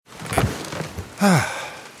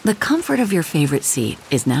The comfort of your favorite seat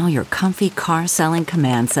is now your comfy car selling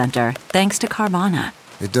command center, thanks to Carvana.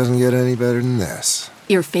 It doesn't get any better than this.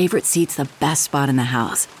 Your favorite seat's the best spot in the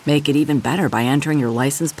house. Make it even better by entering your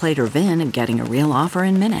license plate or VIN and getting a real offer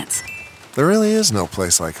in minutes. There really is no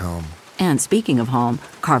place like home. And speaking of home,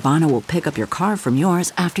 Carvana will pick up your car from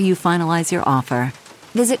yours after you finalize your offer.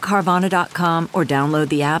 Visit Carvana.com or download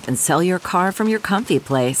the app and sell your car from your comfy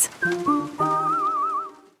place.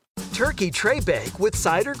 Turkey tray bake with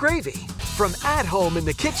cider gravy. From At Home in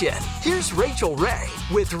the Kitchen, here's Rachael Ray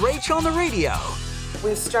with Rach on the Radio.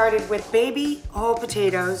 We started with baby whole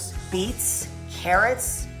potatoes, beets,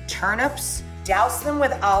 carrots, turnips. Douse them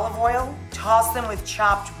with olive oil. Toss them with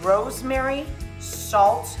chopped rosemary,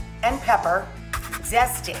 salt, and pepper.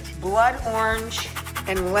 Zest it. Blood orange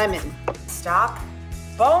and lemon. Stock.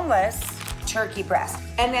 Boneless turkey breast.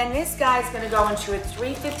 And then this guy's gonna go into a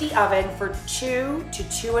 350 oven for 2 to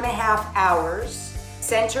 2.5 hours.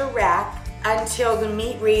 Center rack until the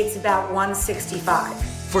meat reads about 165.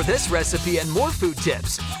 For this recipe and more food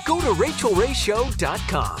tips, go to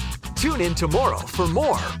RachelRayShow.com. Tune in tomorrow for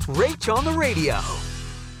more Rach on the Radio.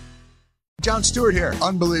 Jon Stewart here.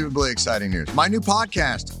 Unbelievably exciting news. My new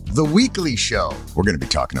podcast, The Weekly Show. We're going to be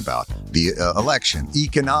talking about the election,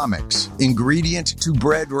 economics, ingredient to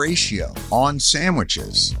bread ratio on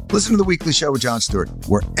sandwiches. Listen to The Weekly Show with Jon Stewart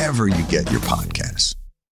wherever you get your podcasts.